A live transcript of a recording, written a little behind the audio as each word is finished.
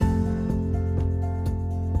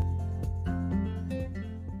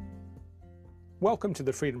Welcome to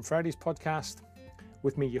the Freedom Fridays podcast.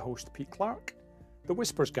 With me, your host, Pete Clark, the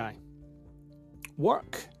Whispers guy.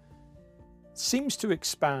 Work seems to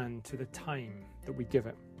expand to the time that we give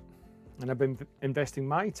it. And I've been investing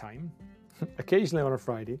my time, occasionally on a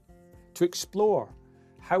Friday, to explore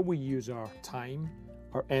how we use our time,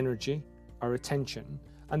 our energy, our attention,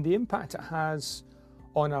 and the impact it has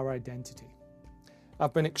on our identity.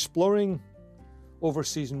 I've been exploring over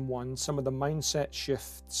season 1 some of the mindset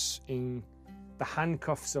shifts in the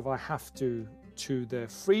handcuffs of I have to the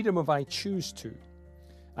freedom of I choose to.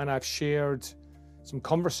 And I've shared some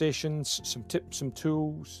conversations, some tips, some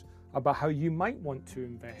tools about how you might want to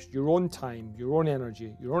invest your own time, your own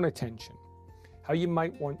energy, your own attention. How you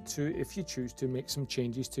might want to, if you choose to, make some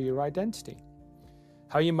changes to your identity.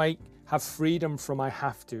 How you might have freedom from I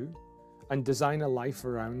have to and design a life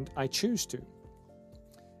around I choose to.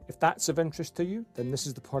 If that's of interest to you, then this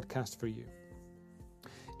is the podcast for you.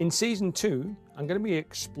 In season 2, I'm going to be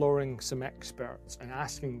exploring some experts and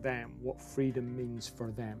asking them what freedom means for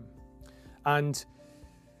them. And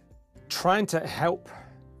trying to help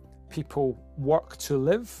people work to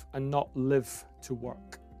live and not live to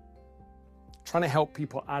work. Trying to help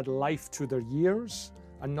people add life to their years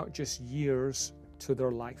and not just years to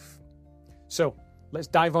their life. So let's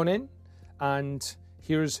dive on in, and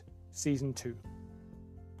here's season 2.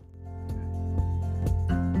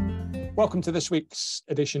 Welcome to this week's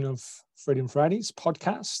edition of Freedom Fridays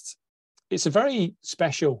podcast. It's a very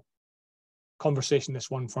special conversation,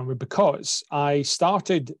 this one for me, because I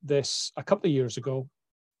started this a couple of years ago,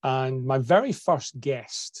 and my very first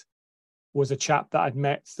guest was a chap that I'd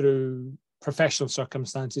met through professional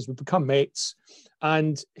circumstances. We've become mates,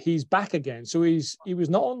 and he's back again. So he was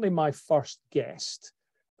not only my first guest,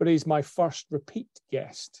 but he's my first repeat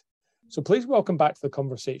guest. So please welcome back to the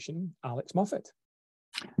conversation, Alex Moffat.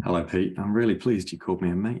 Hello, Pete. I'm really pleased you called me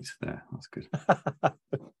a mate there. That's good.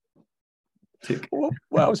 Tick.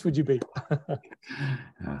 What else would you be?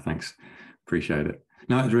 Thanks. Appreciate it.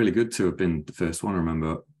 No, it's really good to have been the first one. I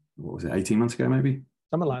remember, what was it, 18 months ago, maybe?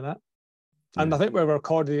 Something like that. Yeah. And I think we were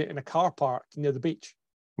recording it in a car park near the beach.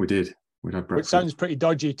 We did. We'd had breakfast. Which sounds pretty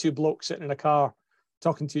dodgy, 2 blokes sitting in a car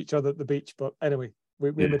talking to each other at the beach. But anyway,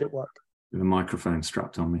 we made it work. With a microphone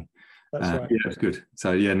strapped on me. That's right. Yeah, it's good.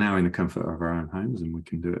 So now in the comfort of our own homes, and we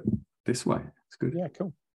can do it this way. It's good. Yeah,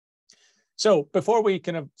 cool. So before we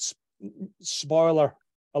kind of spoiler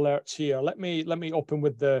alerts here, let me open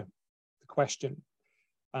with the question.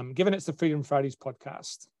 Given it's the Freedom Fridays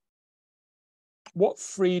podcast,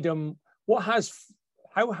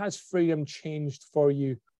 how has freedom changed for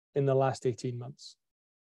you in the last 18 months?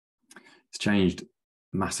 It's changed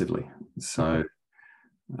massively. So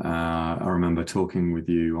I remember talking with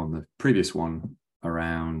you on the previous one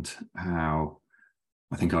around how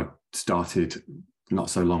I think I started not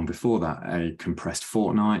so long before that a compressed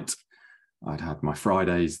fortnight. I'd had my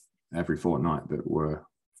Fridays every fortnight that were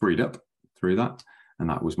freed up through that. And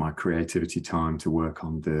that was my creativity time to work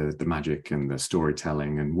on the magic and the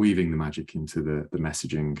storytelling and weaving the magic into the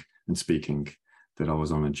messaging and speaking that I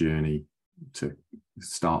was on a journey to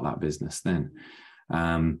start that business then.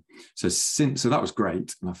 So that was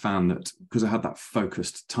great. And I found that because I had that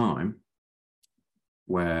focused time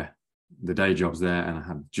where the day job's there and I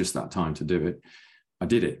had just that time to do it, I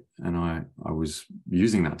did it. And I was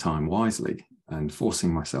using that time wisely and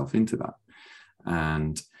forcing myself into that.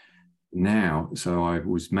 And now, so I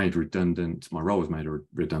was made redundant. My role was made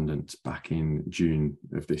redundant back in June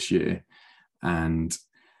of this year. And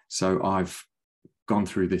so I've gone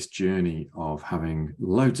through this journey of having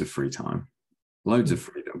loads of free time, loads of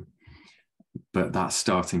freedom, but that's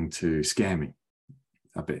starting to scare me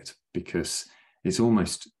a bit because it's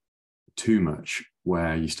almost too much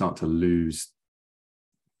where you start to lose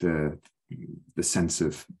the sense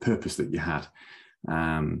of purpose that you had.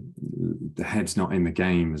 The head's not in the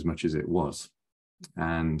game as much as it was.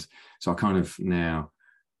 And so I kind of now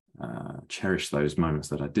cherish those moments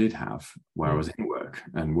that I did have where I was in work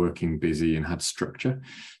and working busy and had structure.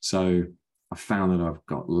 So I found that I've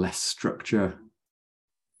got less structure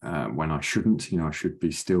when I shouldn't. I should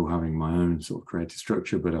be still having my own sort of creative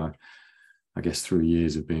structure, but I guess through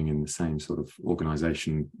years of being in the same sort of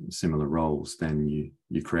organization, similar roles, then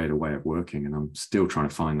you create a way of working, and I'm still trying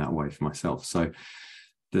to find that way for myself. So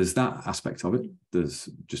there's that aspect of it. There's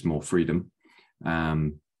just more freedom.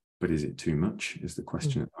 But is it too much is the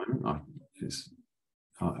question at the moment.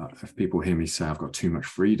 If people hear me say I've got too much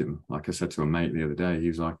freedom, like I said to a mate the other day, he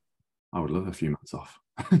was like, I would love a few months off.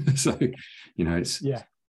 So, it's,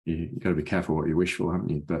 you got to be careful what you wish for, haven't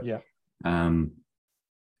you? But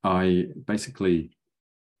I basically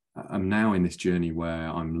am now in this journey where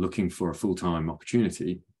I'm looking for a full-time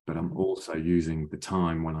opportunity but I'm also using the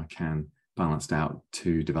time when I can balanced out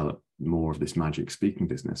to develop more of this magic speaking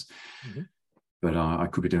business. Mm-hmm. But I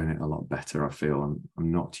could be doing it a lot better. I feel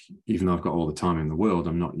I'm not, even though I've got all the time in the world,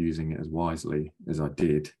 I'm not using it as wisely as I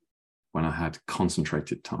did when I had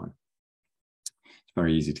concentrated time. It's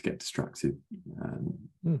very easy to get distracted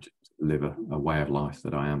and live a way of life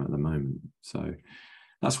that I am at the moment. So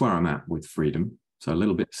that's where I'm at with freedom. So a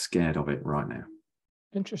little bit scared of it right now.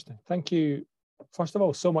 Interesting. Thank you, first of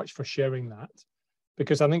all, so much for sharing that,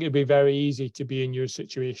 because I think it'd be very easy to be in your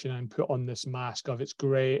situation and put on this mask of it's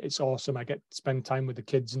great, it's awesome, I get to spend time with the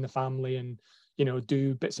kids and the family and, you know,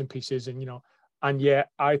 do bits and pieces and, you know, and yet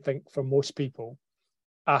I think for most people,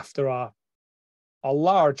 after a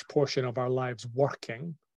large portion of our lives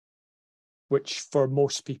working, which for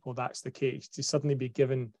most people that's the case, to suddenly be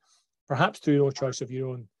given, perhaps through no choice of your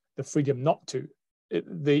own, the freedom not to.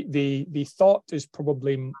 The thought is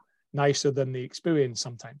probably nicer than the experience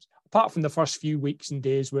sometimes. Apart from the first few weeks and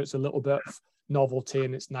days where it's a little bit of novelty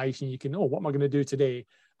and it's nice and you can, oh, what am I going to do today?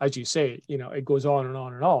 As you say, you know, it goes on and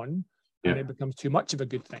on and on, and it becomes too much of a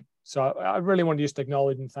good thing. So I really want to just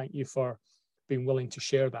acknowledge and thank you for being willing to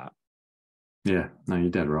share that. Yeah, no, you're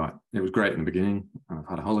dead right. It was great in the beginning. I've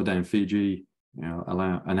had a holiday in Fiji, you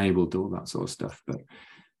know, enabled all that sort of stuff. But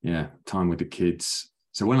yeah, time with the kids.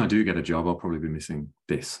 So when I do get a job, I'll probably be missing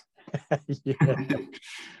this. Yeah.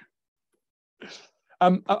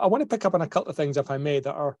 I want to pick up on a couple of things, if I may,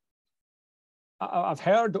 that are I've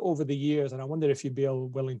heard over the years, and I wonder if you'd be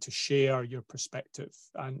willing to share your perspective.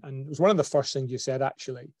 And it was one of the first things you said,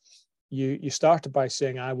 actually. You started by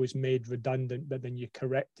saying I was made redundant, but then you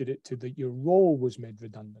corrected it to that your role was made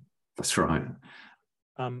redundant. That's right.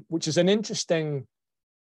 Which is an interesting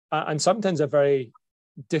and sometimes a very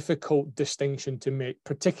difficult distinction to make,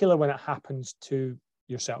 particularly when it happens to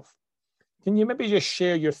yourself. Can you maybe just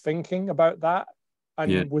share your thinking about that?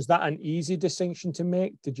 And was that an easy distinction to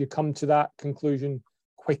make? Did you come to that conclusion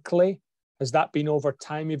quickly? Has that been over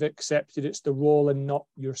time you've accepted it's the role and not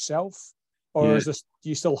yourself? Or is this, do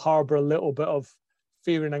you still harbor a little bit of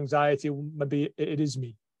fear and anxiety? Maybe it is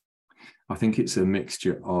me. I think it's a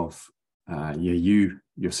mixture of, you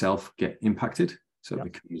yourself get impacted. So it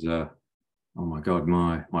becomes oh my God,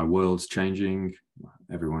 my world's changing.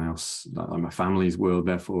 Everyone else, my family's world,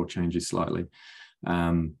 therefore, changes slightly.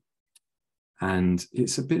 And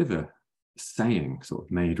it's a bit of a saying, sort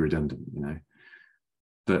of made redundant, you know.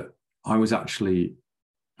 But I was actually,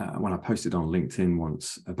 when I posted on LinkedIn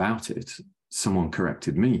once about it, someone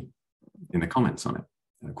corrected me in the comments on it,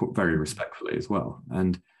 very respectfully as well.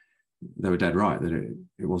 And they were dead right that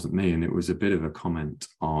it wasn't me. And it was a bit of a comment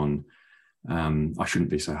on, I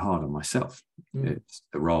shouldn't be so hard on myself. It's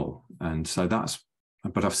the role. And so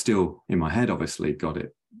but I've still, in my head, obviously got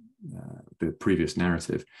it, the previous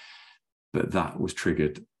narrative, but that was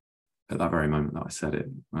triggered at that very moment that I said it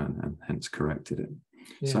and hence corrected it.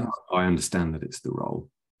 Yeah. So I understand that it's the role,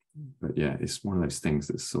 but yeah, it's one of those things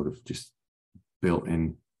that's sort of just built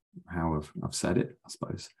in how I've said it, I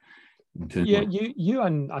suppose. Yeah, you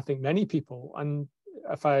and I think many people, and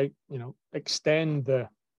if I, extend the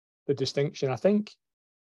distinction, I think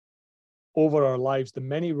over our lives, the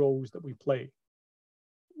many roles that we play,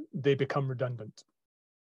 they become redundant.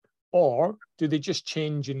 Or do they just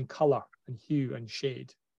change in color and hue and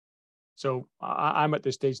shade? So I'm at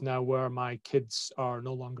this stage now where my kids are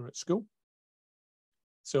no longer at school.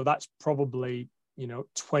 So that's probably,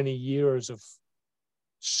 20 years of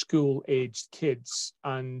school-aged kids.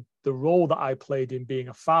 And the role that I played in being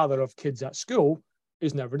a father of kids at school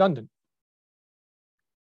is now redundant.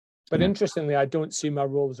 But interestingly, I don't see my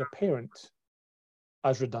role as a parent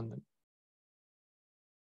as redundant.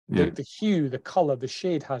 The hue, the color, the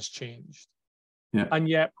shade has changed. Yeah. And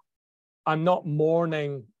yet I'm not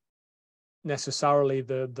mourning necessarily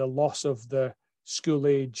the loss of the school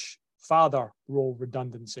age father role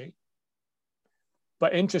redundancy.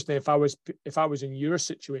 But interesting, if I was in your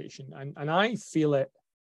situation, and I feel it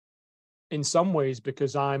in some ways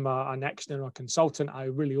because I'm an external consultant, I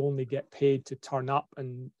really only get paid to turn up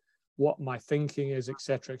and what my thinking is, et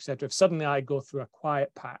cetera, et cetera. If suddenly I go through a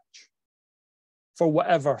quiet patch for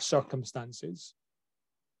whatever circumstances,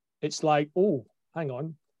 it's like, oh, hang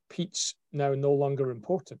on, Pete's now no longer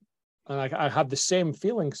important. And I have the same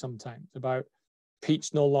feeling sometimes about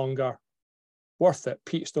Pete's no longer worth it.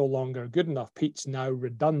 Pete's no longer good enough. Pete's now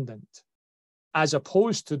redundant, as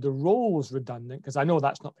opposed to the roles redundant, because I know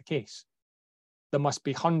that's not the case. There must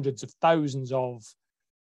be hundreds of thousands of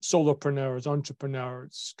solopreneurs,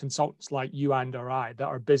 entrepreneurs, consultants like you and or I that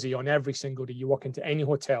are busy on every single day. You walk into any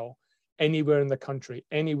hotel, anywhere in the country,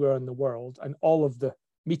 anywhere in the world, and all of the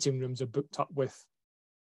meeting rooms are booked up with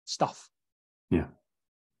stuff. Yeah.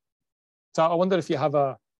 So I wonder if you have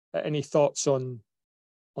any thoughts on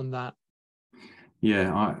that.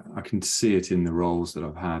 Yeah, I can see it in the roles that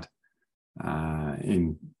I've had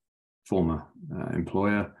in former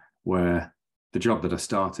employer, where the job that I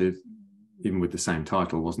started, even with the same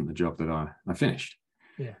title, wasn't the job that I finished.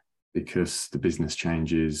 Yeah. Because the business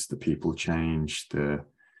changes, the people change, the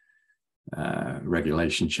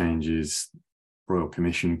regulation changes, Royal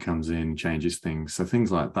Commission comes in, changes things. So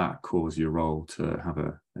things like that cause your role to have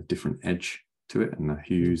a different edge to it, and the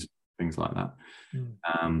hues, things like that.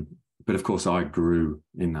 But of course, I grew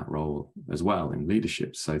in that role as well in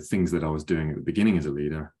leadership. So things that I was doing at the beginning as a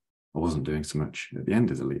leader, I wasn't doing so much at the end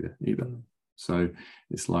as a leader either. So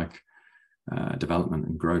it's like development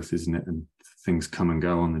and growth, isn't it? And things come and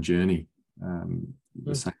go on the journey.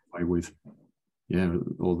 The same way with,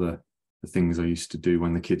 all the things I used to do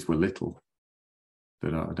when the kids were little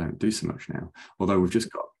that I don't do so much now. Although we've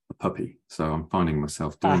just got a puppy, so I'm finding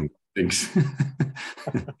myself doing things,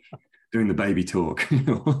 doing the baby talk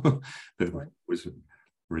that was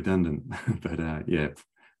redundant. But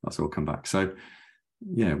that's all come back. So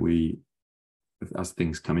we, as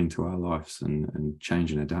things come into our lives and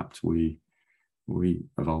change and adapt, we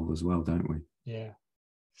evolve as well, don't we? Yeah.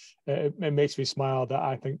 It makes me smile that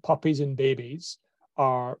I think puppies and babies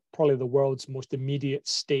are probably the world's most immediate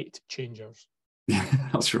state changers. Yeah,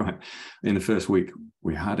 that's right. In the first week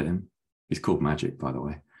we had him, he's called Magic, by the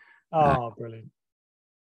way. Oh, brilliant.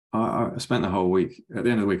 I spent the whole week, at the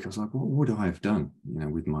end of the week, I was like, what would I have done,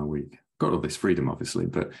 with my week? Got all this freedom, obviously,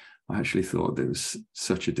 but I actually thought there was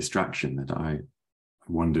such a distraction that I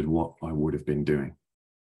wondered what I would have been doing.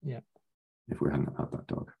 Yeah. If we hadn't had that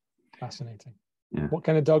dog. Fascinating. Yeah. What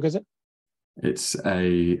kind of dog is it? It's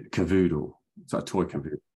a cavoodle. It's like a toy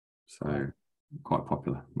cavoodle. So quite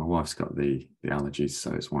popular. My wife's got the allergies,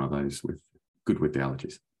 so it's one of those good with the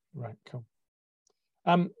allergies. Right, cool.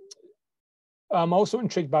 I'm also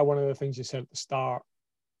intrigued by one of the things you said at the start.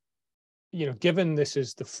 Given this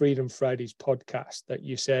is the Freedom Fridays podcast, that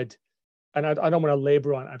you said, and I don't want to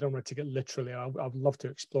labor on it, I don't want to take it literally, I'd love to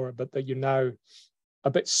explore it, but that you're now a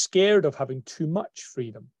bit scared of having too much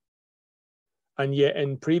freedom. And yet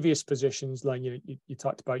in previous positions, like you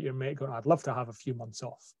talked about your mate going, I'd love to have a few months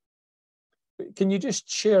off. Can you just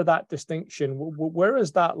share that distinction? Where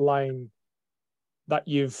is that line that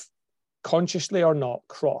you've consciously or not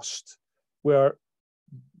crossed, where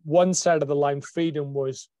one side of the line, freedom,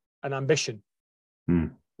 was an ambition,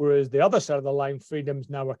 whereas the other side of the line, freedom, is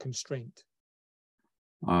now a constraint?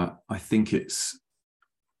 I think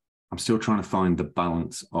I'm still trying to find the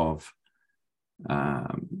balance of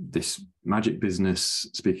this magic business,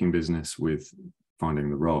 speaking business, with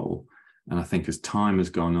finding the role. And I think as time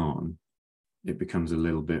has gone on, it becomes a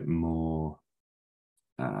little bit more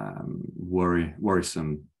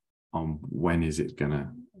worrisome on when is it going to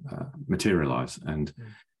materialize. And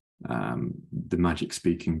the magic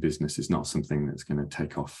speaking business is not something that's going to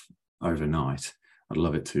take off overnight. I'd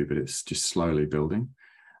love it to, but it's just slowly building.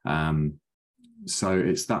 So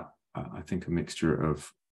it's that, I think, a mixture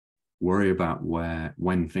of worry about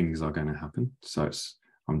when things are going to happen. So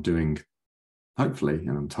I'm doing, hopefully,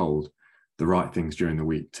 and I'm told, the right things during the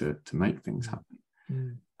week to make things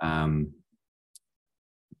happen.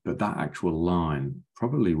 But that actual line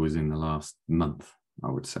probably was in the last month, I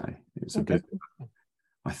would say. It was a bit,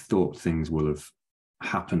 I thought things will have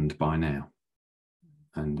happened by now,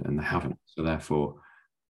 and they haven't. So therefore,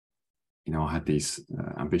 I had these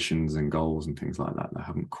ambitions and goals and things like that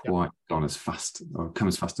haven't quite gone as fast or come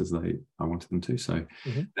as fast as I wanted them to. So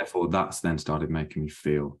therefore, that's then started making me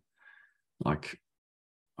feel like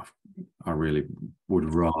I really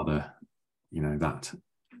would rather, that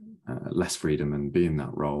less freedom and be in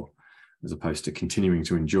that role, as opposed to continuing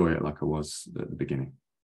to enjoy it like I was at the beginning.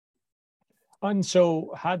 And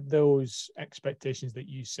so had those expectations that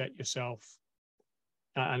you set yourself,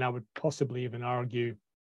 and I would possibly even argue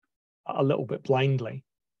a little bit blindly,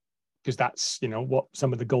 because that's, what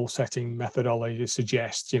some of the goal setting methodology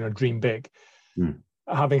suggests, dream big.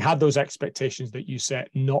 Having had those expectations that you set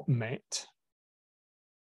not met,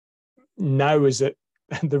 now is it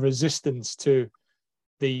the resistance to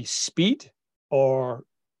the speed or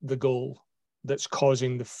the goal that's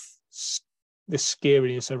causing the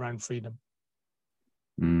scariness around freedom?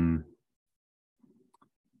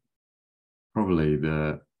 Probably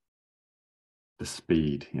the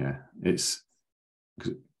speed. It's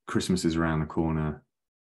Christmas is around the corner.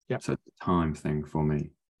 So it's a time thing for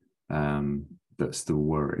me. That's the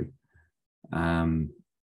worry.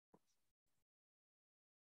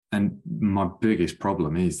 And my biggest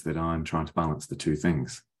problem is that I'm trying to balance the two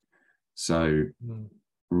things. So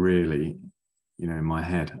really, in my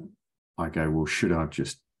head, I go, well, should I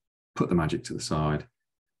just put the magic to the side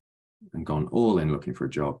and gone all in looking for a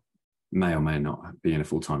job, may or may not be in a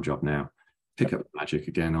full-time job now, pick up magic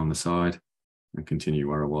again on the side and continue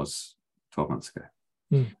where I was 12 months ago.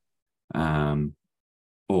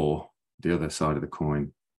 Or the other side of the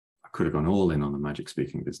coin, I could have gone all in on the magic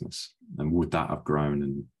speaking business, and would that have grown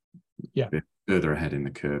and been further ahead in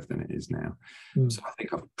the curve than it is now? So I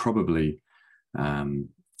think I've probably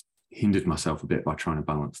hindered myself a bit by trying to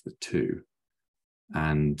balance the two,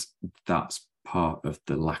 and that's part of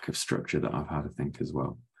the lack of structure that I've had, I think, as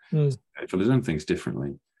well. So if I'd have done things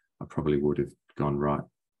differently, I probably would have gone, right,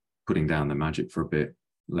 putting down the magic for a bit,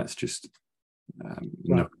 let's just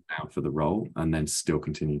knock down for the role, and then still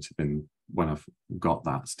continue to, when I've got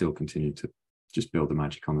that, still continue to just build the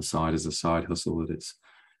magic on the side as a side hustle that it's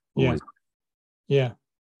always.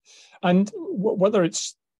 And whether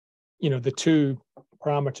it's, the two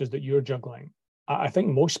parameters that you're juggling, I think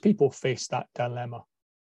most people face that dilemma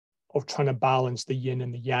of trying to balance the yin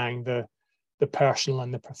and the yang, the personal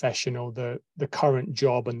and the professional, the current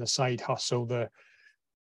job and the side hustle, the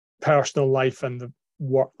personal life and the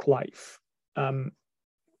work life.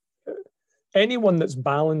 Anyone that's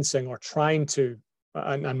balancing or trying to,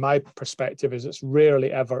 and my perspective is it's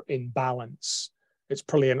rarely ever in balance. It's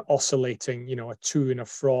probably an oscillating, a to and a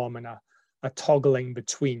from and a toggling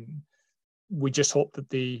between. We just hope that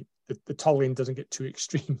the toggling doesn't get too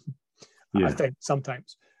extreme. I think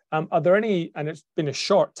sometimes. Are there any, and it's been a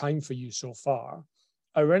short time for you so far,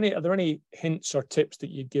 are there any hints or tips that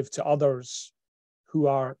you'd give to others who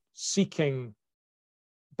are seeking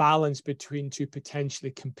balance between two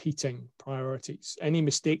potentially competing priorities? Any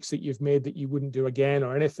mistakes that you've made that you wouldn't do again,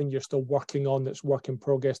 or anything you're still working on that's work in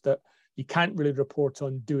progress that you can't really report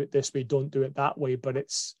on, do it this way, don't do it that way, but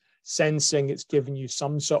it's sensing, it's giving you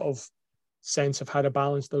some sort of sense of how to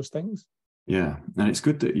balance those things? Yeah, and it's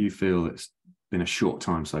good that you feel it's been a short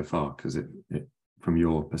time so far, because it from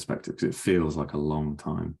your perspective, because it feels like a long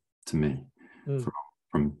time to me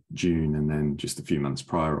from June, and then just a few months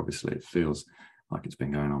prior, obviously it feels like it's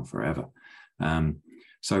been going on forever.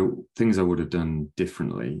 So things I would have done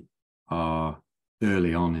differently are,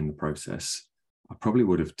 early on in the process, I probably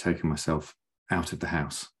would have taken myself out of the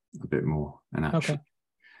house a bit more and actually,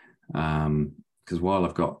 because while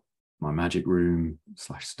I've got my magic room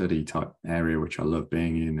 / study type area, which I love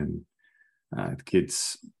being in, and the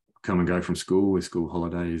kids come and go from school with school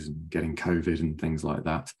holidays and getting COVID and things like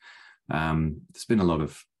that, there's been a lot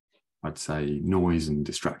of, I'd say, noise and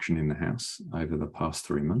distraction in the house over the past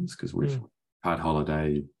 3 months, because we've had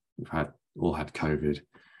holiday, we've all had COVID.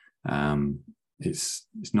 It's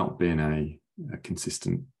not been a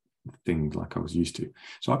consistent thing like I was used to.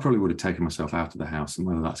 So I probably would have taken myself out of the house, and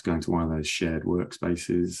whether that's going to one of those shared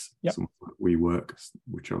workspaces, something like WeWork,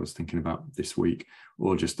 which I was thinking about this week,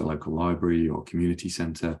 or just the local library or community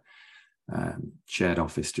centre, shared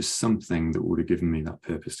office, just something that would have given me that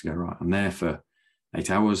purpose to go, right, I'm there for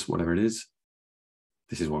 8 hours, whatever it is,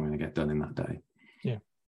 this is what I'm going to get done in that day.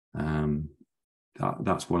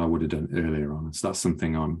 That's what I would have done earlier on. So that's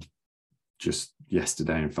something I'm just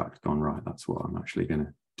yesterday, in fact, gone, right, that's what I'm actually going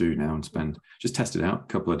to do now, and just test it out a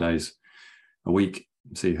couple of days a week,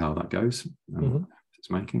 see how that goes and what it's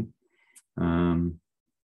making. And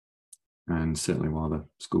certainly while the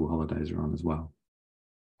school holidays are on as well.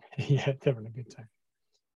 Yeah, definitely a good time.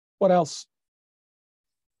 What else?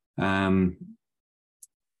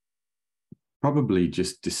 Probably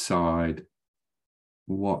just decide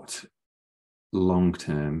what long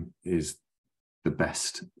term is the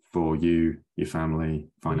best for you, your family,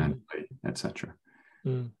 financially, etc.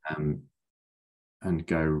 And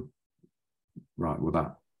go, right,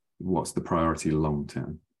 well, what's the priority long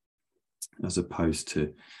term, as opposed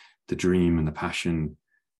to the dream and the passion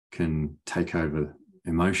can take over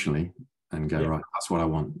emotionally and go, right, that's what I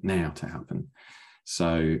want now to happen.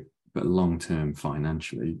 So, but long term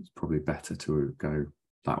financially, it's probably better to go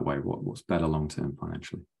that way. What's better long term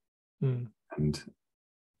financially? And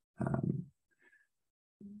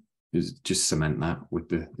just cement that with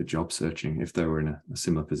the job searching. If they were in a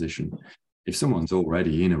similar position, if someone's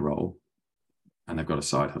already in a role and they've got a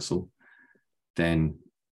side hustle, then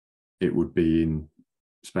it would be in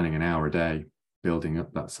spending an hour a day building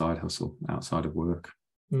up that side hustle outside of work.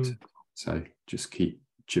 So just keep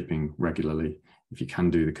chipping regularly. If you can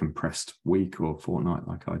do the compressed week or fortnight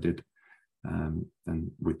like I did, and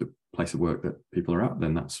with the place of work that people are at,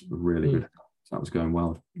 then that's really good. So that was going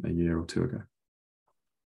well a year or two ago.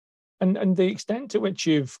 And the extent to which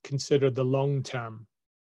you've considered the long-term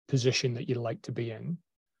position that you'd like to be in,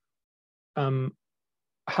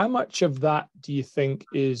 how much of that do you think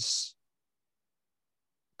is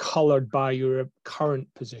coloured by your current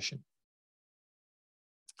position?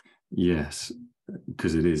 Yes,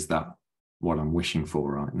 because it is that what I'm wishing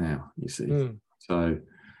for right now, you see. So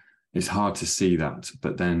it's hard to see that.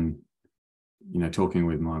 But then, talking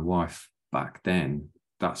with my wife back then,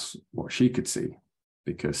 that's what she could see,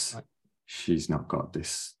 because she's not got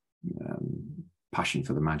this passion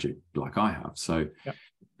for the magic like I have. So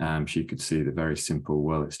she could see the very simple,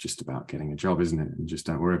 well, it's just about getting a job, isn't it? And just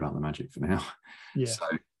don't worry about the magic for now. Yeah. So,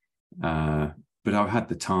 but I've had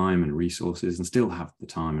the time and resources, and still have the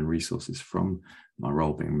time and resources from my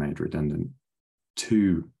role being made redundant,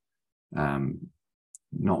 to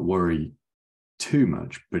not worry too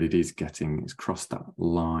much. But it's crossed that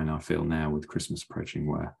line, I feel now, with Christmas approaching,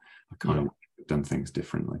 where I kind of have done things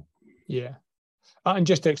differently. Yeah. And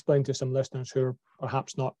just to explain to some listeners who are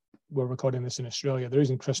perhaps not, we're recording this in Australia, the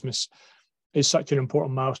reason Christmas is such an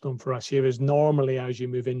important milestone for us here is normally as you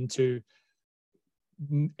move into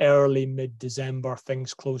early mid-December,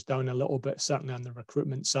 things close down a little bit, certainly on the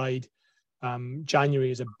recruitment side. January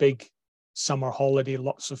is a big summer holiday,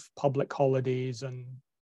 lots of public holidays and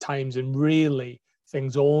times, and really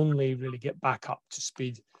things only really get back up to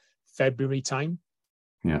speed February time.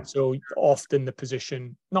 Yeah. So often the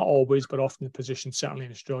position, not always, but often the position, certainly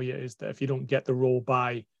in Australia, is that if you don't get the role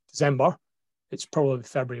by December, it's probably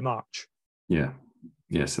February, March. Yeah.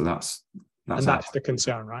 Yeah. So that's the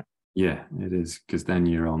concern, right? Yeah, it is, because then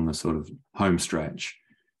you're on the sort of home stretch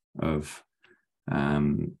of,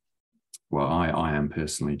 well, I am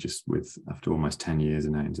personally, just after almost 10 years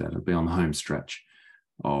in ANZ, I'll be on the home stretch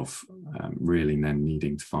of really then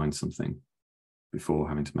needing to find something before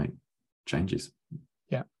having to make changes.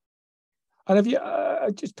 Yeah. And have you,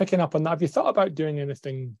 just picking up on that, have you thought about doing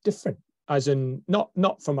anything different, as in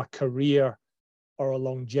not from a career or a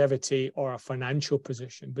longevity or a financial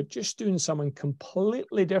position, but just doing something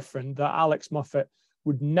completely different that Alex Moffat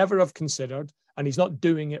would never have considered? And he's not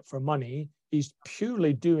doing it for money. He's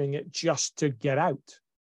purely doing it just to get out.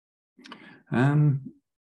 I'm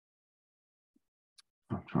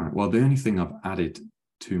trying. Well, the only thing I've added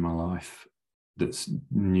to my life that's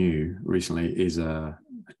new recently is a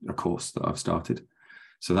course that I've started.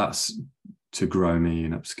 So that's to grow me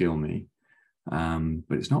and upskill me.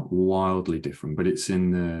 But it's not wildly different, but it's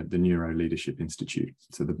in the Neuro Leadership Institute,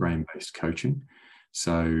 so the brain-based coaching.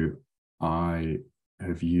 So I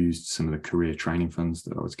have used some of the career training funds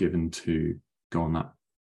that I was given to go on that,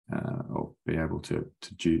 or be able to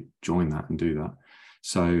join that and do that.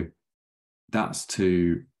 So that's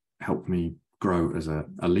to help me grow as a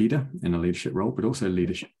leader in a leadership role, but also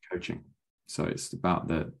leadership coaching. So it's about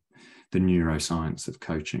the neuroscience of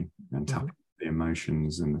coaching and tapping the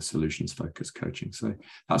emotions and the solutions focused coaching. So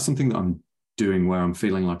that's something that I'm doing where I'm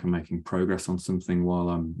feeling like I'm making progress on something while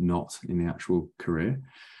I'm not in the actual career.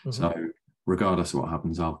 So regardless of what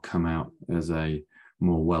happens, I'll come out as a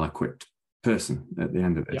more well-equipped person at the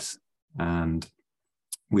end of this, and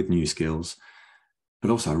with new skills.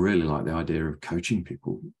 But also I really like the idea of coaching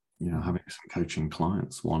people, having some coaching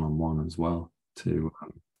clients one-on-one as well, to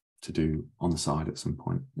do on the side at some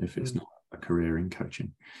point, if it's not a career in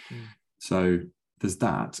coaching. So there's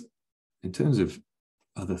that. In terms of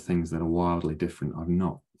other things that are wildly different, I've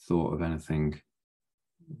not thought of anything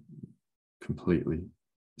completely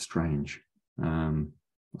strange. I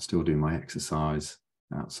still do my exercise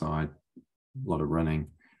outside, a lot of running.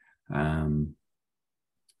 The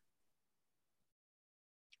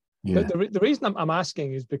reason I'm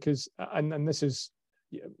asking is because, and this is,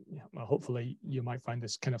 well, hopefully you might find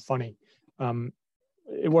this kind of funny.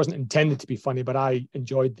 It wasn't intended to be funny, but I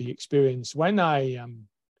enjoyed the experience when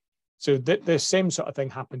so the same sort of thing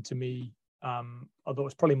happened to me, although it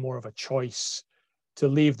was probably more of a choice to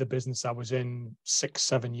leave the business I was in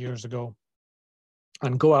 6-7 years ago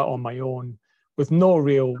and go out on my own with no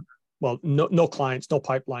clients, no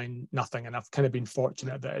pipeline, nothing. And I've kind of been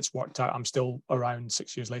fortunate that it's worked out. I'm still around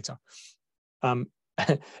 6 years later.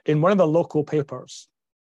 In one of the local papers,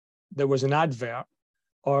 there was an advert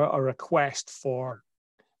or a request for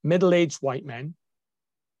middle-aged white men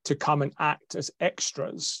to come and act as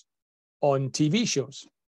extras on TV shows.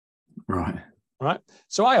 Right.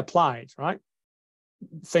 So I applied,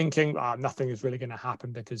 thinking nothing is really going to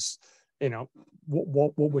happen because,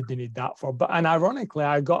 what would they need that for? And ironically,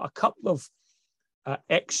 I got a couple of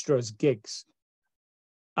extras gigs,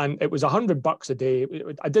 and it was $100 a day.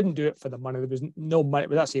 I didn't do it for the money. There was no money. It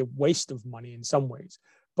was actually a waste of money in some ways.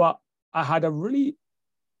 But I had a really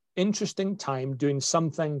interesting time doing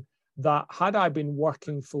something that, had I been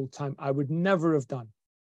working full time, I would never have done,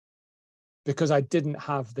 because I didn't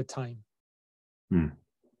have the time.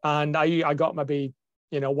 And I got maybe,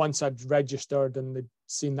 once I'd registered and they'd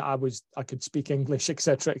seen that I could speak English,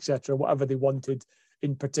 etc., whatever they wanted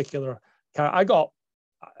in particular. I got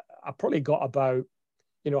I probably got about,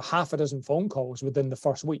 half a dozen phone calls within the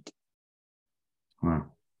first week. Wow.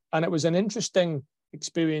 And it was an interesting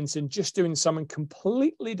experience in just doing something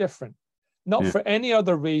completely different, not for any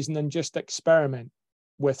other reason than just experiment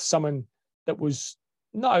with someone that was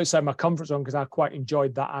not outside my comfort zone, because I quite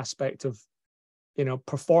enjoyed that aspect of,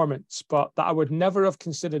 performance, but that I would never have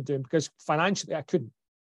considered doing, because financially I couldn't.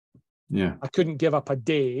 Yeah. I couldn't give up a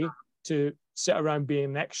day to sit around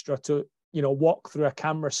being an extra to, walk through a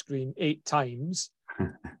camera screen 8 times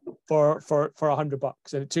for $100.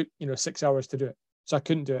 And it took, 6 hours to do it. So I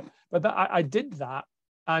couldn't do it. But I did that,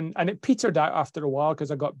 and it petered out after a while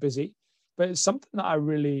because I got busy. But it's something that I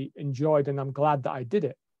really enjoyed, and I'm glad that I did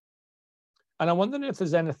it. And I'm wondering if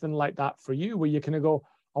there's anything like that for you, where you kind of go,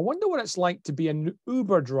 I wonder what it's like to be an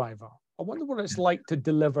Uber driver. I wonder what it's like to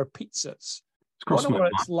deliver pizzas. I wonder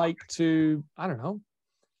what it's like to, I don't know,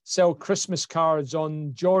 sell Christmas cards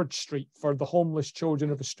on George Street for the homeless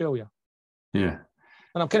children of Australia. Yeah.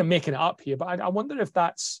 And I'm kind of making it up here, but I wonder if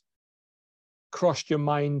that's crossed your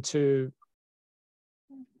mind to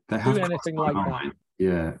do anything like that.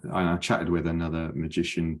 Yeah. I chatted with another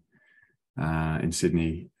magician in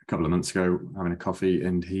Sydney a couple of months ago, having a coffee,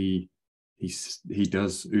 and he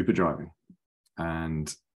does Uber driving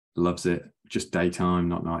and loves it, just daytime,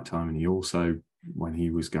 not nighttime. And he also, when he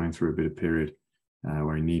was going through a bit of period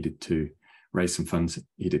where he needed to raise some funds,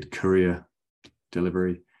 he did courier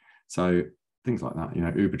delivery. So things like that,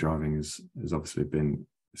 Uber driving has obviously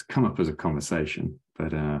it's come up as a conversation,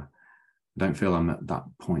 but I don't feel I'm at that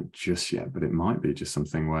point just yet. But it might be just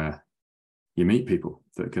something where you meet people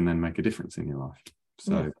that can then make a difference in your life.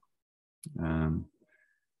 So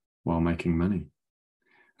while making money.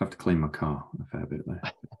 I have to clean my car a fair bit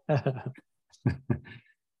there.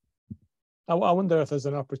 I wonder if there's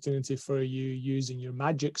an opportunity for you using your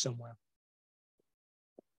magic somewhere.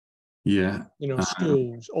 Yeah.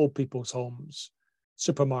 Schools, old people's homes,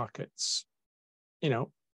 supermarkets.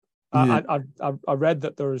 I read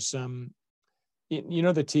that there's, the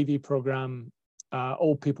TV program,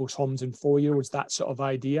 Old People's Homes in 4 Years, that sort of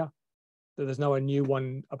idea. That there's now a new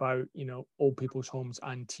one about, old people's homes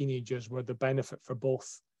and teenagers, where the benefit for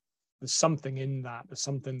both, there's something in that, there's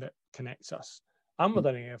something that connects us. I'm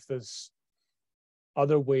wondering if there's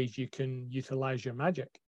other ways you can utilize your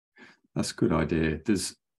magic. That's a good idea.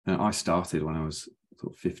 I started when I was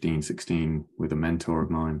sort of 15, 16 with a mentor of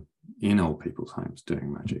mine in old people's homes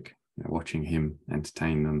doing magic, watching him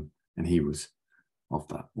entertain them. And he was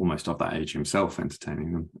almost of that age himself,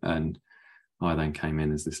 entertaining them. And I then came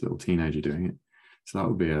in as this little teenager doing it. So that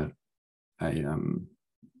would be a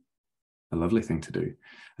lovely thing to do.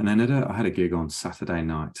 And then I had a gig on Saturday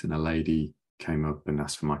night, and a lady came up and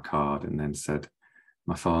asked for my card and then said,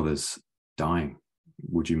 my father's dying.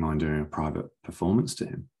 Would you mind doing a private performance to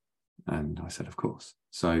him? And I said, of course.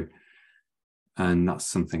 So, and that's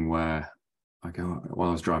something where while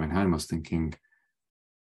I was driving home, I was thinking,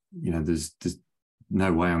 there's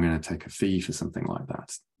no way I'm going to take a fee for something like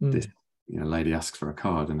that. This lady asks for a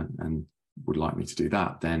card and would like me to do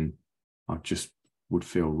that, then I just would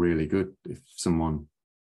feel really good. If someone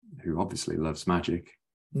who obviously loves magic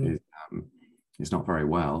is not very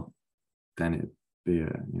well, then it'd be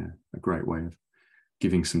a great way of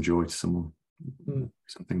giving some joy to someone,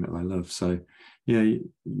 something that they love. So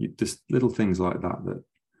just little things like that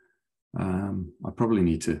I probably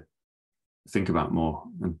need to think about more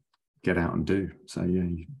and get out and do. So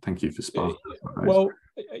thank you for sparking. Well,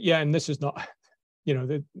 and this is not,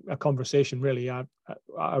 a conversation really.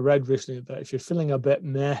 I read recently that if you're feeling a bit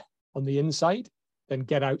meh on the inside, then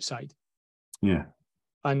get outside. Yeah.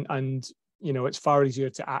 And it's far easier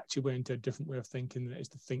to act your way into a different way of thinking than it is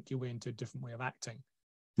to think your way into a different way of acting.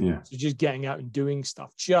 Yeah. So just getting out and doing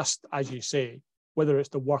stuff, just as you say, whether it's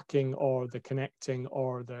the working or the connecting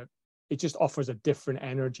it just offers a different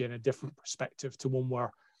energy and a different perspective to one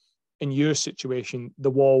where, in your situation, the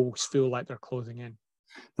walls feel like they're closing in.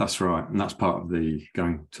 That's right. And that's part of the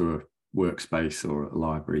going to a workspace or a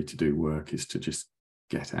library to do work, is to just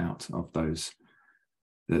get out of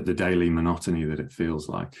the daily monotony that it feels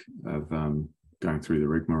like of going through the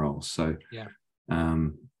rigmarole. So,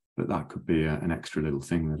 but that could be an extra little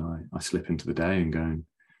thing that I slip into the day and go and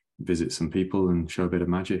visit some people and show a bit of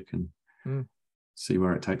magic and see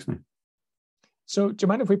where it takes me. So do you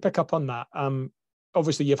mind if we pick up on that?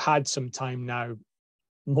 Obviously, you've had some time now,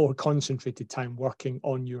 more concentrated time working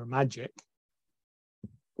on your magic.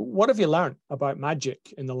 What have you learned about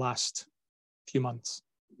magic in the last few months?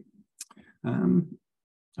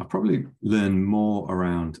 I've probably learned more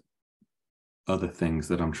around other things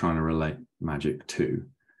that I'm trying to relate magic to.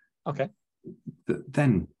 Okay. That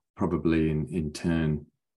then probably in turn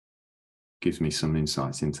gives me some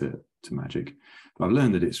insights into magic. But I've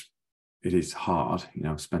learned that it is hard. You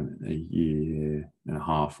know, I've spent a year and a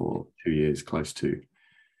half or 2 years close to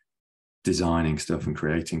designing stuff and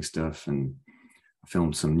creating stuff, and I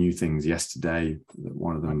filmed some new things yesterday that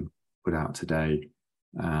one of them put out today,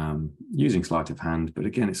 using sleight of hand. But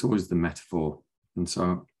again, it's always the metaphor. And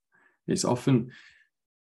so it's often,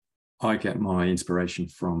 I get my inspiration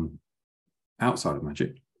from outside of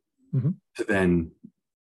magic to then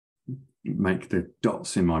make the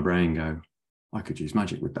dots in my brain go, I could use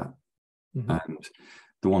magic with that. And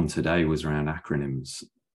the one today was around acronyms.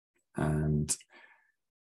 And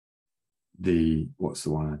what's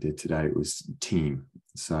the one I did today? It was team.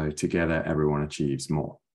 So together, everyone achieves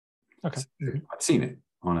more. Okay. So I'd seen it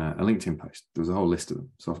on a LinkedIn post. There was a whole list of them.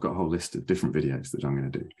 So I've got a whole list of different videos that I'm going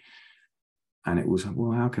to do. And it was,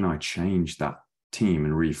 well, how can I change that team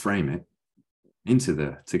and reframe it into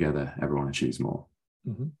the together, everyone achieves more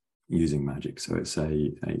using magic? So it's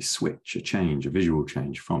a switch, a change, a visual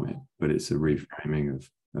change from it, but it's a reframing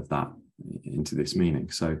of that into this meaning.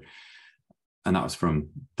 So, and that was from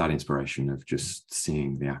that inspiration of just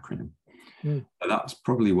seeing the acronym. But that's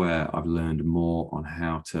probably where I've learned more on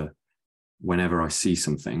how to, whenever I see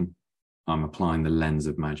something, I'm applying the lens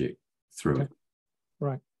of magic through it.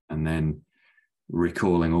 Right. And then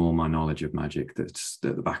recalling all my knowledge of magic that's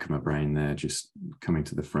at the back of my brain there, just coming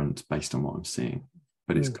to the front based on what I'm seeing.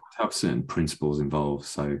 But it's got to have certain principles involved.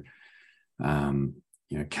 So,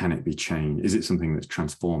 you know, can it be changed? Is it something that's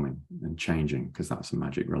transforming and changing? Because that's a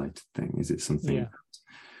magic related thing. Is it something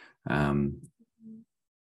that's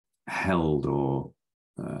held or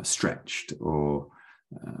stretched or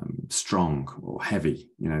strong or heavy?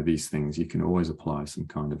 You know, these things, you can always apply some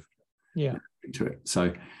kind of into it.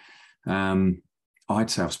 So I'd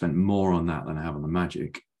say I've spent more on that than I have on the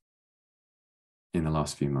magic in the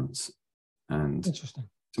last few months. And interesting.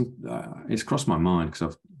 It's crossed my mind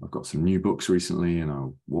because I've got some new books recently, and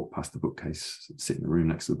I'll walk past the bookcase, sit in the room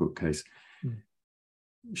next to the bookcase.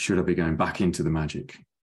 Should I be going back into the magic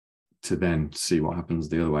to then see what happens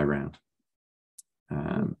the other way around?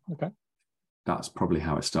 That's probably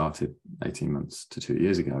how it started 18 months to 2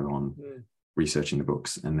 years ago on researching the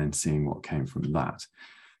books and then seeing what came from that.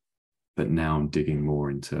 But now I'm digging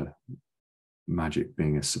more into magic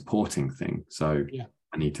being a supporting thing. So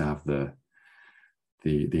I need to have the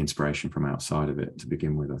inspiration from outside of it to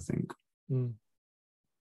begin with, I think.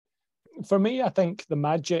 For me, I think the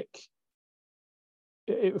magic,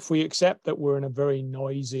 if we accept that we're in a very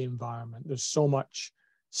noisy environment, there's so much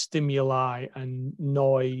stimuli and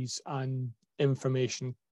noise and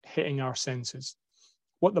information hitting our senses.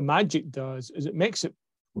 What the magic does is it makes it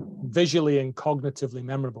visually and cognitively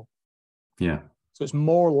memorable. Yeah. So it's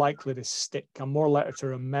more likely to stick. I'm more likely to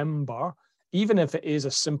remember, even if it is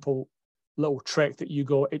a simple little trick that you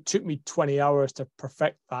go, it took me 20 hours to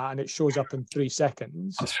perfect that and it shows up in 3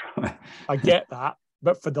 seconds. That's right. I get that.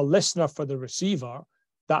 But for the listener, for the receiver,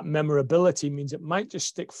 that memorability means it might just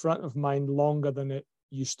stick front of mind longer than it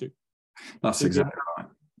used to. That's exactly right.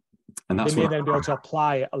 And that's they may then be able to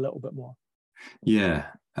apply it a little bit more. Yeah.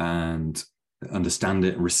 And understand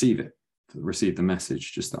it and receive the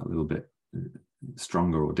message just that little bit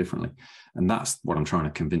stronger or differently. And that's what I'm trying to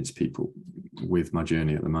convince people with my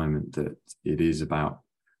journey at the moment, that it is about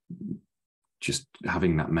just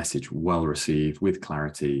having that message well received with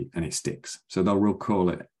clarity, and it sticks. So they'll recall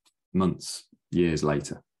it months, years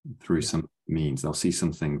later through some means. They'll see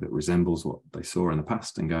something that resembles what they saw in the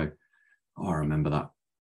past and go, oh, I remember that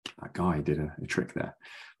guy did a trick there.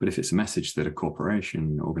 But if it's a message that a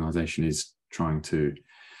corporation, organization is trying to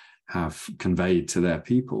have conveyed to their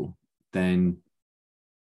people, then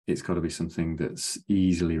it's got to be something that's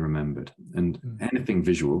easily remembered. And anything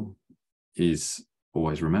visual is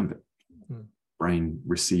always remembered. Brain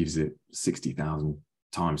receives it 60,000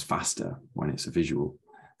 times faster when it's a visual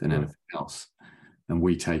than anything else. And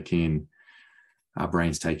our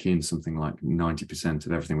brains take in something like 90%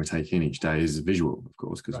 of everything we take in each day is visual, of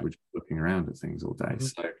course, because we're just looking around at things all day.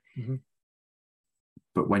 So,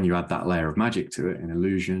 but when you add that layer of magic to it, and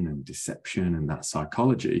illusion and deception and that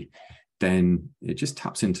psychology, then it just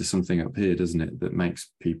taps into something up here, doesn't it? That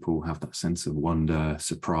makes people have that sense of wonder,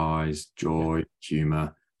 surprise, joy,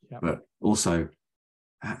 humor, but also,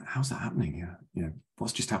 how's that happening here? You know,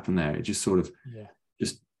 what's just happened there? It just sort of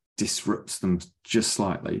just disrupts them just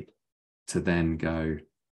slightly to then go,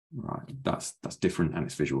 right, that's different and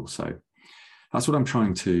it's visual. So that's what I'm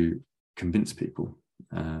trying to convince people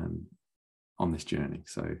on this journey.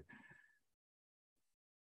 So,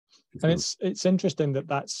 and it's interesting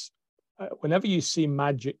that's whenever you see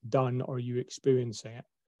magic done or you experiencing it,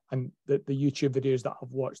 and the YouTube videos that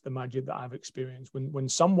I've watched, the magic that I've experienced, when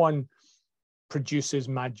someone produces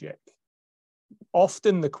magic,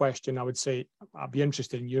 often the question, I would say, I'd be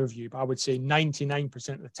interested in your view, but I would say 99%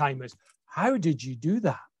 of the time is, how did you do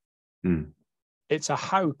that? Mm. It's a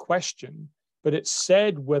how question, but it's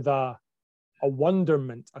said with a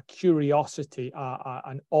wonderment, a curiosity,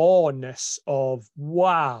 an awness of,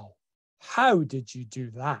 wow, how did you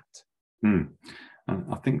do that? Mm. And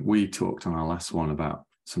I think we talked on our last one about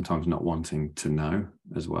sometimes not wanting to know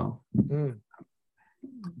as well. Mm.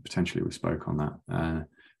 Potentially we spoke on that.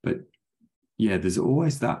 But yeah, there's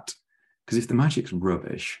always that, because if the magic's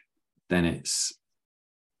rubbish, then it's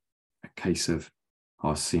a case of,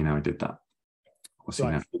 oh, I see how I did that. I see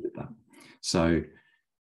how I did that. So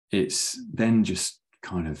it's then just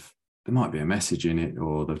kind of, there might be a message in it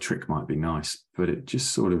or the trick might be nice, but it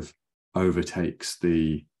just sort of overtakes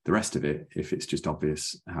the rest of it. If it's just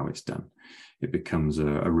obvious how it's done, it becomes a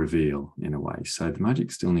reveal in a way. So the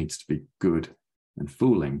magic still needs to be good and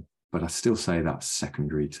fooling, but I still say that's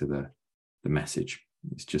secondary to the message.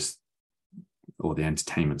 It's just, or the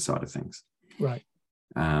entertainment side of things. Right.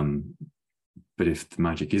 But if the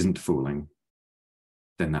magic isn't fooling,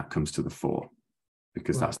 then that comes to the fore,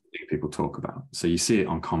 because that's the thing people talk about. So you see it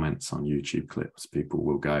on comments on YouTube clips. People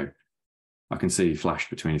will go, I can see he flashed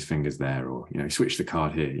between his fingers there, or, you know, he switched the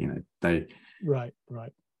card here. You know, they, right.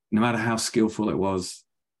 no matter how skillful it was,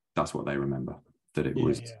 that's what they remember, that it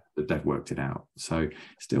was, that they've worked it out. So it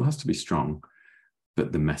still has to be strong,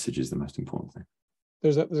 but the message is the most important thing.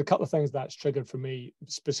 There's a couple of things that's triggered for me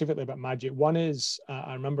specifically about magic. One is,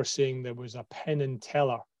 I remember seeing there was a Penn and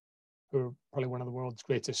Teller, who are probably one of the world's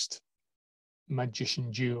greatest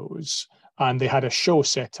magician duos, and they had a show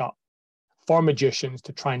set up for magicians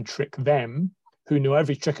to try and trick them, who know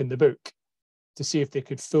every trick in the book, to see if they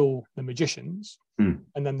could fool the magicians. Mm.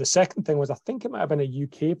 And then the second thing was, I think it might have been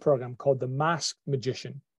a UK program called The Masked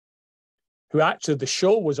Magician, who actually, the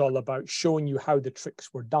show was all about showing you how the tricks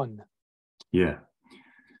were done. Yeah.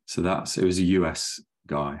 So it was a US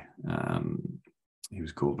guy. He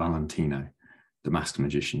was called Valentino, the masked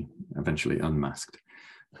magician, eventually unmasked.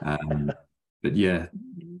 But yeah,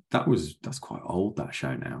 that's quite old, that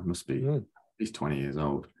show now. It must be at least 20 years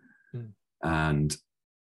old. And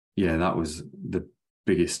yeah, that was the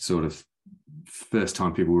biggest sort of first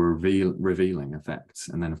time people were revealing effects.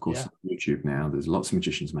 And then of course, YouTube now, there's lots of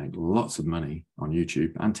magicians make lots of money on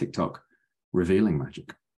YouTube and TikTok revealing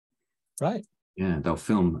magic. Right. Yeah, they'll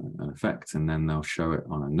film an effect and then they'll show it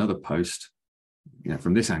on another post, you know,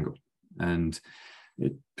 from this angle. And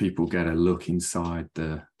people get a look inside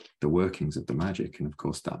the workings of the magic. And of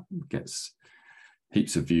course, that gets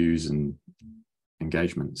heaps of views and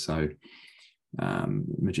engagement. So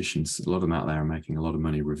magicians, a lot of them out there are making a lot of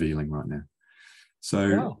money revealing right now.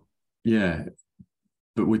 So yeah,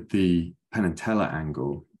 but with the Penn and Teller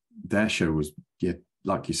angle, their show was,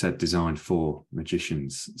 like you said, designed for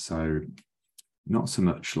magicians. So not so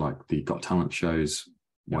much like the Got Talent shows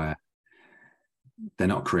where they're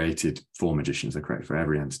not created for magicians, they're created for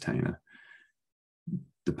every entertainer.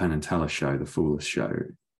 The Penn and Teller show, the Foolers show,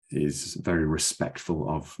 is very respectful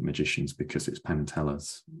of magicians because it's Penn and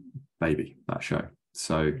Teller's baby, that show.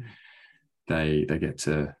 So they get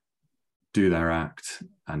to do their act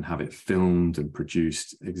and have it filmed and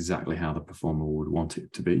produced exactly how the performer would want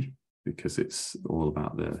it to be, because it's all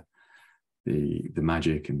about the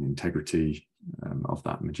magic and the integrity of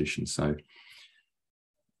that magician. So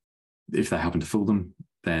if they happen to fool them,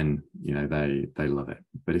 then, you know, they love it.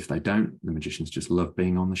 But if they don't, the magicians just love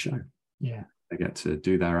being on the show. Yeah. They get to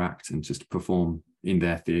do their act and just perform in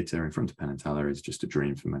their theatre in front of Penn and Teller is just a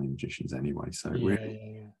dream for many magicians anyway. So it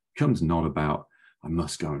really becomes not about, I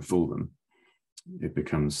must go and fool them. It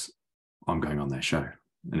becomes, I'm going on their show.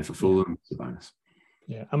 And if I fool them, it's a bonus.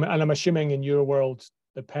 Yeah. And I'm assuming in your world,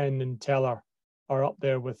 the Penn and Teller are up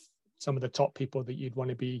there with some of the top people that you'd want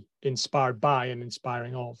to be inspired by and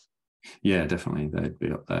inspiring of. Yeah, definitely. They'd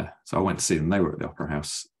be up there. So I went to see them. They were at the Opera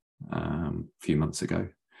House a few months ago.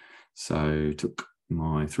 So took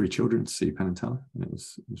my 3 children to see Penn and Teller, and it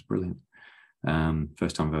was brilliant.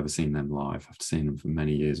 First time I've ever seen them live. I've seen them for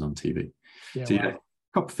many years on TV. Yeah, so wow.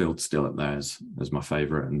 Copperfield's still up there as my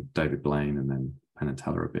favourite, and David Blaine, and then Penn and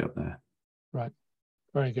Teller will be up there. Right.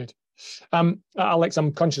 Very good. Alex,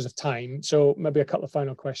 I'm conscious of time, so maybe a couple of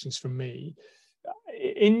final questions from me.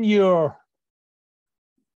 In your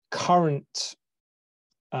current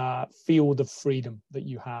field of freedom that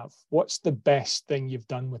you have, what's the best thing you've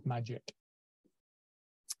done with magic?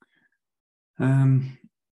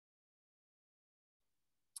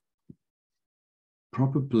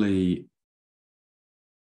 Probably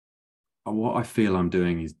what I feel I'm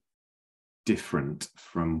doing is different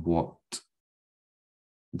from what,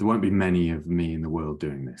 there won't be many of me in the world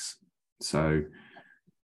doing this. So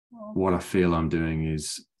what I feel I'm doing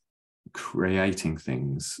is creating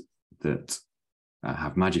things that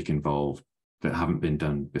have magic involved that haven't been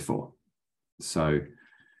done before. So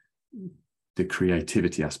the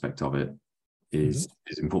creativity aspect of it is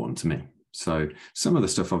important to me. So some of the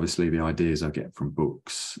stuff, obviously, the ideas I get from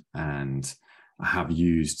books, and I have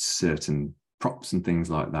used certain props and things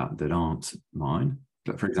like that that aren't mine.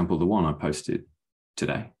 But for example, the one I posted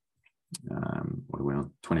today, what are we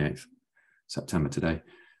on? 28th September today.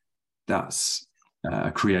 That's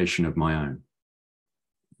a creation of my own.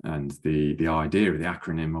 And the idea of the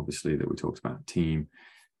acronym, obviously, that we talked about, team,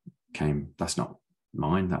 that's not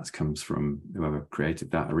mine. That comes from whoever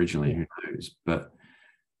created that originally, who knows. But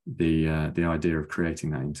the idea of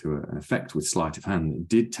creating that into an effect with sleight of hand, it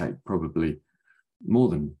did take probably more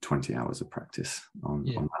than 20 hours of practice on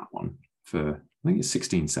that one. For, I think it's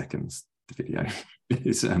 16 seconds, the video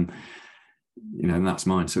is, and that's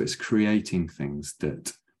mine. So it's creating things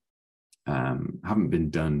that haven't been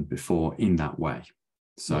done before in that way.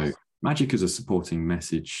 So magic as a supporting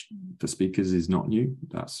message for speakers is not new.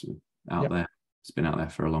 That's out there. It's been out there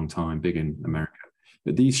for a long time, big in America.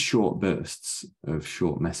 But these short bursts of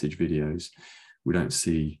short message videos, we don't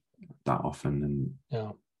see that often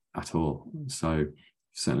and at all. So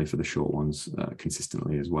certainly for the short ones,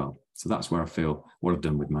 consistently as well. So that's where I feel what I've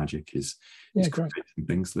done with magic is creating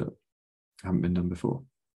things that haven't been done before.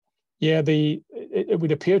 Yeah, it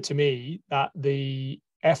would appear to me that the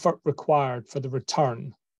effort required for the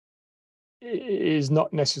return is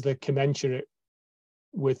not necessarily commensurate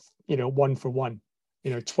with 1 for 1.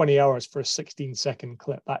 20 hours for a 16-second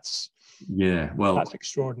clip. That's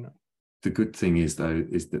extraordinary. The good thing is, though,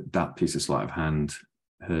 is that piece of sleight of hand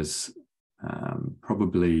has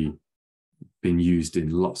probably been used in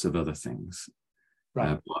lots of other things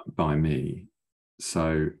by me.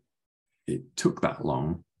 So it took that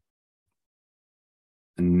long,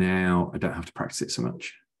 and now I don't have to practice it so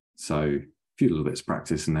much. So a few little bits of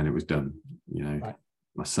practice, and then it was done.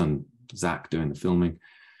 My son Zach doing the filming.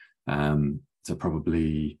 So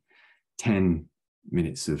probably 10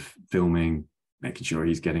 minutes of filming, making sure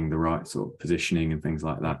he's getting the right sort of positioning and things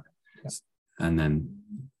like that, and then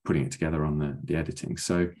putting it together on the editing.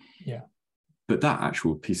 So but that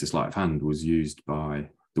actual piece of sleight of hand was used by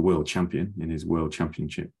the world champion in his world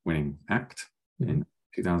championship winning act in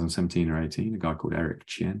 2017 or 18, a guy called Eric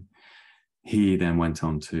Chien. He then went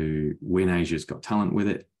on to win Asia's Got Talent with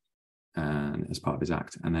it, and as part of his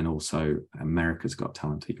act, and then also America's Got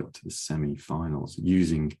Talent. He got to the semi-finals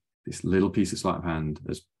using this little piece of sleight of hand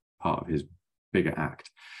as part of his bigger act.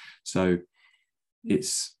 So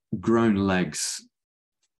it's grown legs,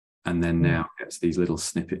 and then now gets these little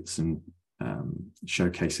snippets and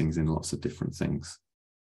showcasings in lots of different things.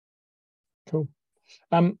 Cool.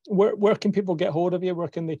 Where can people get hold of you? Where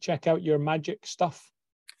can they check out your magic stuff?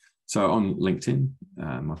 So on LinkedIn,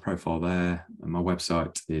 my profile there, and my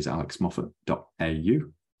website is alexmoffat.au.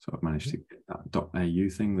 So I've managed to get that .au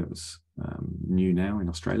thing that was new now in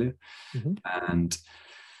Australia. And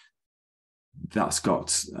that's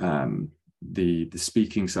got the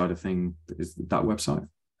speaking side of thing, is that website.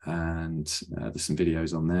 And there's some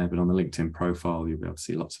videos on there. But on the LinkedIn profile, you'll be able to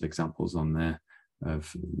see lots of examples on there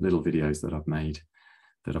of little videos that I've made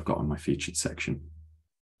that I've got on my featured section.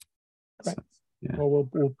 Great. So, well,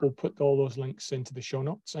 we'll put all those links into the show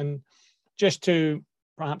notes. And just to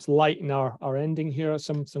perhaps lighten our ending here,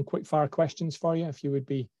 some quick fire questions for you, if you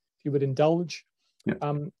would indulge.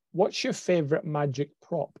 What's your favorite magic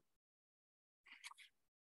prop?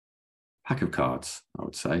 Pack of cards, I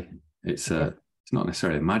would say. It's not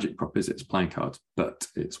necessarily a magic prop, is it? It's playing cards, but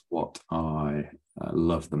it's what I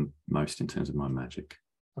love the most in terms of my magic.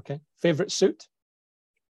 Okay. Favorite suit?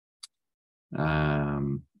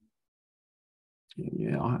 I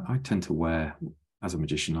tend to wear, as a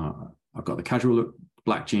magician, I've got the casual look,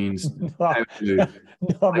 black jeans. No, I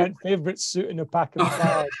meant favourite suit in a pack of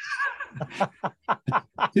cards.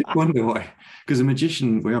 I did wonder why, because a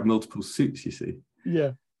magician, we have multiple suits, you see.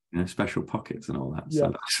 Yeah. Special pockets and all that. Yeah.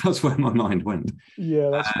 So that's where my mind went. Yeah,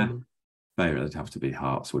 that's funny. Favourite would have to be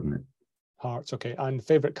hearts, wouldn't it? Hearts, okay. And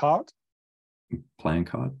favourite card? Playing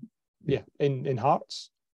card. Yeah, in hearts?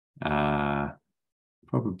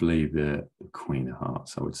 Probably the Queen of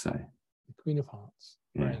Hearts, I would say. The Queen of Hearts.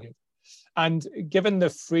 Very good. And given the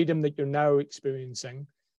freedom that you're now experiencing,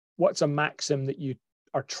 what's a maxim that you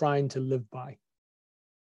are trying to live by?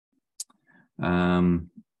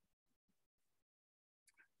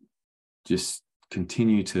 Just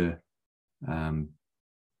continue to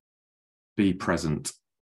be present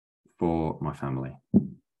for my family.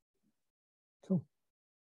 Cool.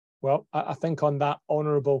 Well, I think on that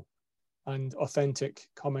honourable and authentic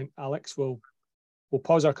comment, Alex. We'll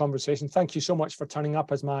pause our conversation. Thank you so much for turning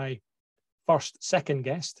up as my second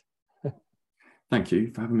guest. Thank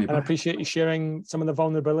you for having me back. And I appreciate you sharing some of the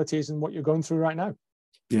vulnerabilities and what you're going through right now.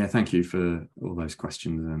 Yeah, thank you for all those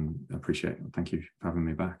questions, and I appreciate it. Thank you for having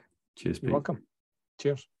me back. Cheers, Pete. You're welcome.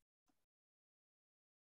 Cheers.